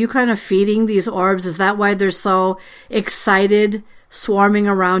is, are you kind of feeding these orbs? Is that why they're so excited, swarming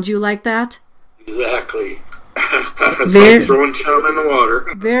around you like that? Exactly. It's like throwing chum in the water.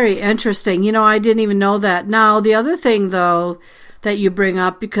 Very interesting. You know, I didn't even know that. Now, the other thing, though, that you bring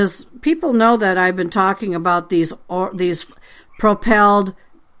up, because people know that I've been talking about these propelled,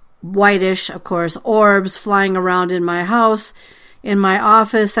 whitish, of course, orbs flying around in my house, in my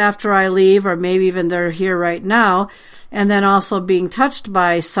office after I leave, or maybe even they're here right now, and then also being touched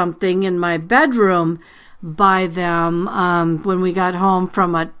by something in my bedroom by them when we got home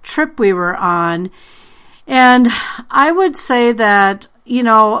from a trip we were on. And I would say that, you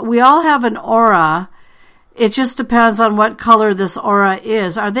know, we all have an aura. It just depends on what color this aura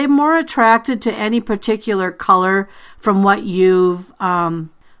is. Are they more attracted to any particular color from what you've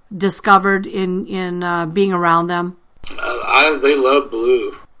discovered in being around them? They love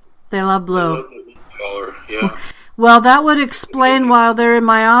blue. They love blue. They love the blue color, yeah. Well, that would explain why they're in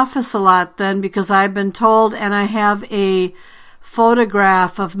my office a lot then, because I've been told, and I have a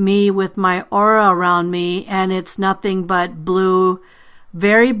photograph of me with my aura around me, and it's nothing but blue,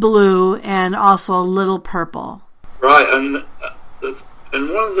 very blue, and also a little purple. Right, and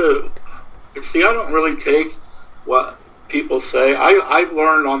one of the... See, I don't really take what people say. I've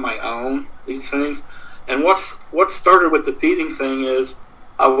learned on my own these things. And what started with the feeding thing is,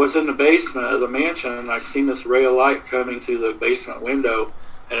 I was in the basement of the mansion, and I seen this ray of light coming through the basement window,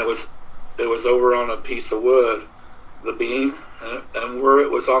 and it was over on a piece of wood, the beam, and where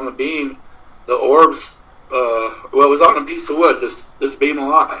it was on the beam, the orbs, it was on a piece of wood, this beam of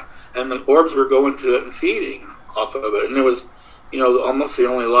light, and the orbs were going to it and feeding off of it, and it was, you know, almost the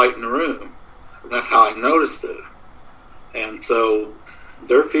only light in the room, and that's how I noticed it. And so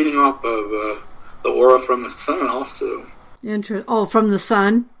they're feeding off of the aura from the sun also. From the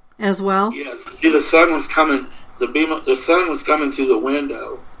sun as well? Yes. See, the sun was coming. The sun was coming through the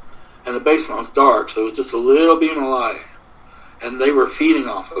window, and the basement was dark, so it was just a little beam of light, and they were feeding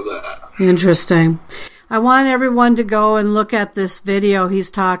off of that. Interesting. I want everyone to go and look at this video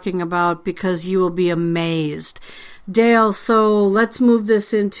he's talking about, because you will be amazed. Dale, so let's move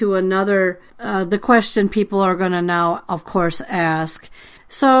this into another, the question people are going to now, of course, ask.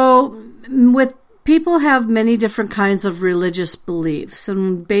 So, people have many different kinds of religious beliefs,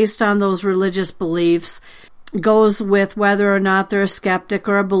 and based on those religious beliefs goes with whether or not they're a skeptic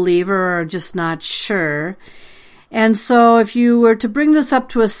or a believer or just not sure. And so if you were to bring this up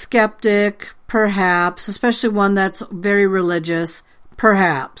to a skeptic, perhaps, especially one that's very religious,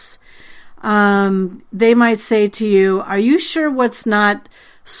 perhaps, they might say to you, are you sure what's not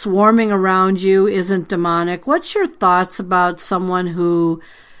swarming around you isn't demonic? What's your thoughts about someone who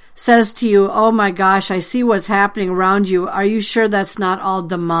says to you, oh my gosh, I see what's happening around you. Are you sure that's not all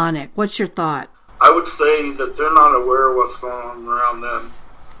demonic? What's your thought? I would say that they're not aware of what's going on around them,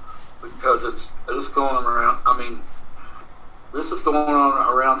 because it's going on around. I mean, this is going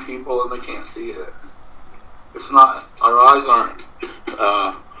on around people and they can't see it. It's not, our eyes aren't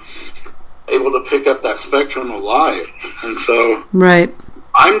able to pick up that spectrum of light. And so right.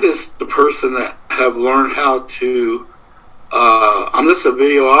 I'm just the person that have learned how to I'm just a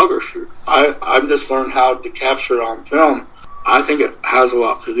videographer. I've just learned how to capture it on film. I think it has a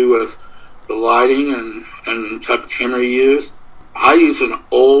lot to do with the lighting and the type of camera you use. I use an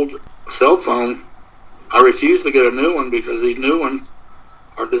old cell phone. I refuse to get a new one because these new ones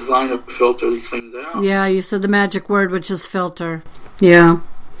are designed to filter these things out. Yeah, you said the magic word, which is filter. Yeah.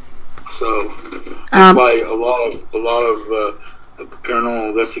 So that's why a lot of paranormal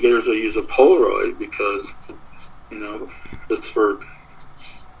investigators will use a Polaroid because, it's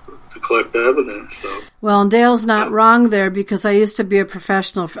to collect evidence. So. Well, and Dale's not wrong there, because I used to be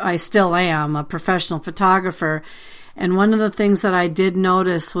I still am a professional photographer. And one of the things that I did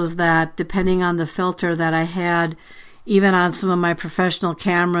notice was that depending on the filter that I had, even on some of my professional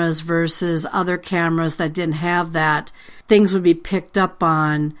cameras versus other cameras that didn't have that, things would be picked up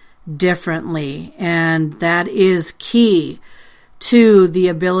on differently. And that is key to the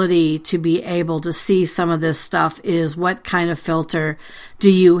ability to be able to see some of this stuff, is what kind of filter do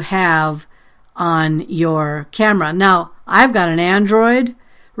you have on your camera. Now, I've got an Android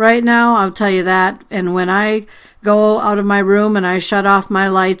right now, I'll tell you that, and when I go out of my room and I shut off my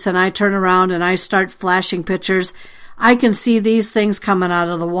lights and I turn around and I start flashing pictures, I can see these things coming out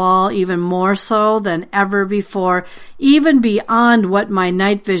of the wall even more so than ever before, even beyond what my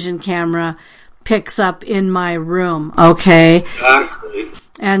night vision camera picks up in my room, okay? Exactly.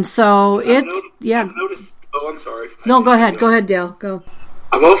 And so I've noticed, I'm sorry. No, go ahead, Dale, go.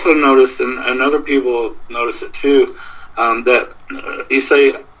 I've also noticed, and other people notice it too, that you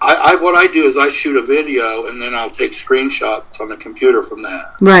say, what I do is I shoot a video and then I'll take screenshots on the computer from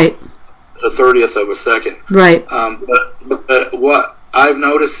that. Right. The 30th of a second. Right. But what I've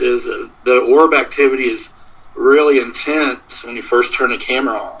noticed is the orb activity is really intense when you first turn the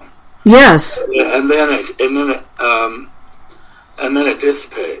camera on. Yes. And then it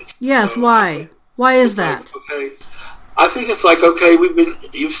dissipates. Yes. So, why? Why is that? Like, okay. I think it's like, okay,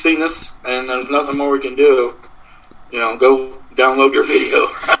 you've seen us, and there's nothing more we can do. Go download your video.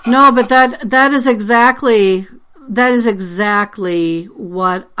 No, but that is exactly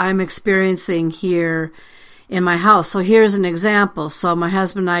what I'm experiencing here in my house. So here's an example. So my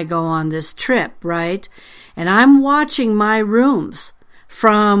husband and I go on this trip, right? And I'm watching my rooms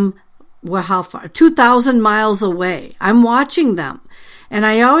from, how far? 2,000 miles away. I'm watching them. And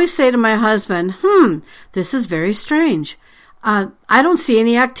I always say to my husband, this is very strange. I don't see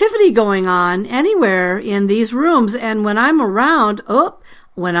any activity going on anywhere in these rooms. And when I'm around,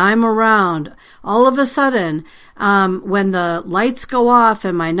 all of a sudden, when the lights go off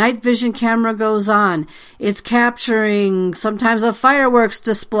and my night vision camera goes on, it's capturing sometimes a fireworks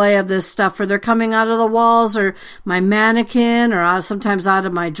display of this stuff, or they're coming out of the walls, or my mannequin, or sometimes out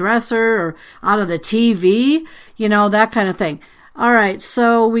of my dresser, or out of the TV, that kind of thing. All right,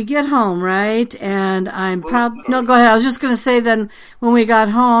 so we get home, right? And no, go ahead. I was just going to say, then when we got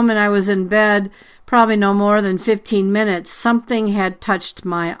home and I was in bed, probably no more than 15 minutes, something had touched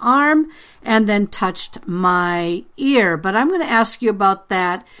my arm and then touched my ear. But I'm going to ask you about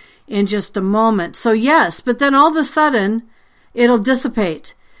that in just a moment. So yes, but then all of a sudden it'll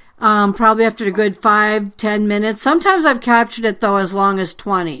dissipate. Probably after a good 5-10 minutes. Sometimes I've captured it though as long as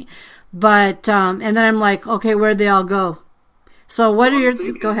 20. But and then I'm like, okay, where'd they all go? So what are your...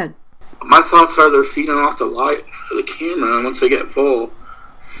 Go ahead. My thoughts are they're feeding off the light of the camera, and once they get full,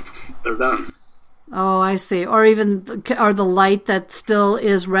 they're done. Oh, I see. Or even the light that still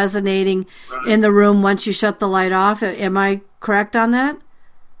is resonating in the room once you shut the light off. Am I correct on that?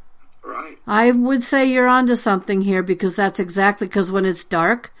 Right. I would say you're onto something here, because that's exactly, because when it's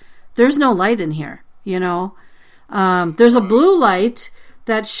dark, there's no light in here, There's a blue light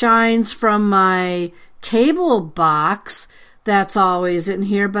that shines from my cable box that's always in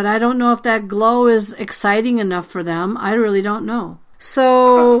here, but I don't know if that glow is exciting enough for them. I really don't know.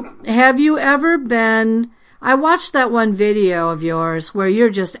 So, have you ever been... I watched that one video of yours where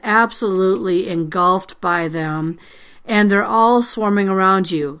you're just absolutely engulfed by them, and they're all swarming around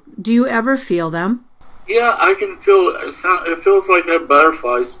you. Do you ever feel them? Yeah, I can feel it. It feels like I have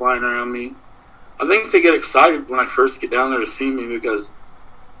butterflies flying around me. I think they get excited when I first get down there to see me, because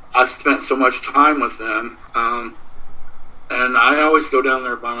I've spent so much time with them. And I always go down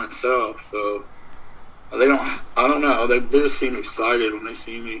there by myself, so I don't know, they just seem excited when they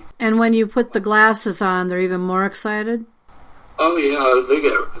see me. And when you put the glasses on, they're even more excited? Oh yeah, they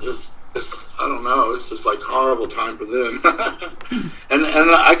get, I don't know, it's just like horrible time for them. and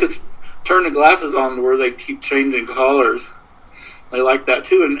I could turn the glasses on to where they keep changing colors. They like that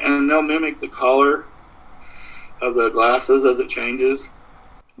too, and they'll mimic the color of the glasses as it changes.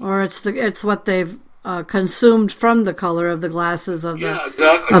 Or it's what they've consumed from the color of the glasses of yeah,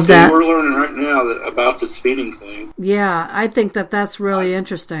 exactly. Of that. We're learning right now about this feeding thing. Yeah, I think that's really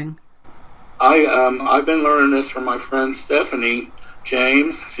interesting. I've been learning this from my friend Stephanie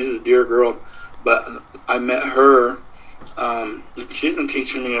James. She's a dear girl, but I met her. She's been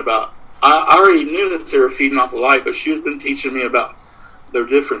teaching me about. I already knew that they were feeding off the light, but she's been teaching me about their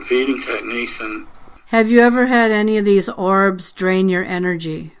different feeding techniques. And have you ever had any of these orbs drain your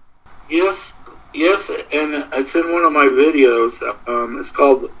energy? Yes, Yes, and it's in one of my videos. It's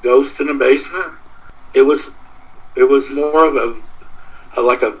called Ghost in the Basement. It was more of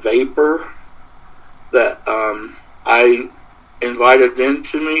like a vapor that I invited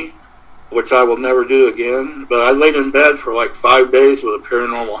into me, which I will never do again. But I laid in bed for like 5 days with a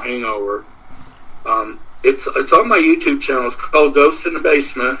paranormal hangover. It's on my YouTube channel. It's called Ghost in the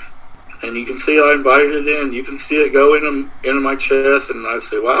Basement, and you can see I invited it in. You can see it go into my chest, and I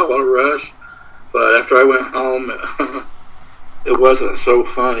say, "Wow, what a rush!" But after I went home, it wasn't so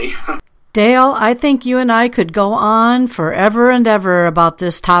funny. Dale, I think you and I could go on forever and ever about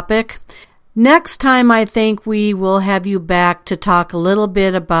this topic. Next time, I think we will have you back to talk a little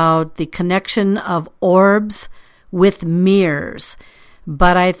bit about the connection of orbs with mirrors.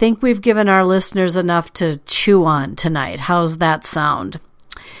 But I think we've given our listeners enough to chew on tonight. How's that sound?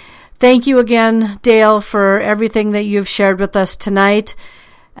 Thank you again, Dale, for everything that you've shared with us tonight.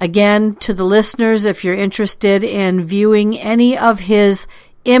 Again, to the listeners, if you're interested in viewing any of his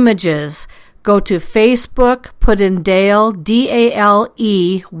images, go to Facebook, put in Dale,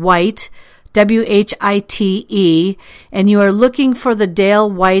 D-A-L-E, White, W-H-I-T-E, and you are looking for the Dale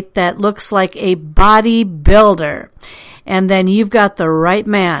White that looks like a bodybuilder. And then you've got the right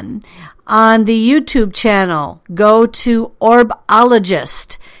man. On the YouTube channel, go to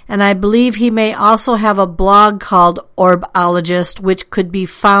Orbologist, and I believe he may also have a blog called Orbologist, which could be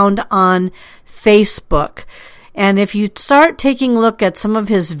found on Facebook. And if you start taking a look at some of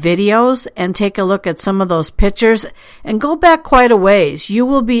his videos and take a look at some of those pictures and go back quite a ways, you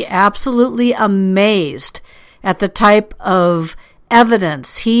will be absolutely amazed at the type of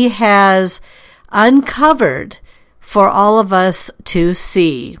evidence he has uncovered for all of us to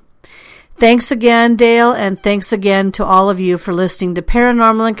see. Thanks again, Dale, and thanks again to all of you for listening to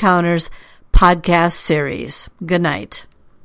Paranormal Encounters podcast series. Good night.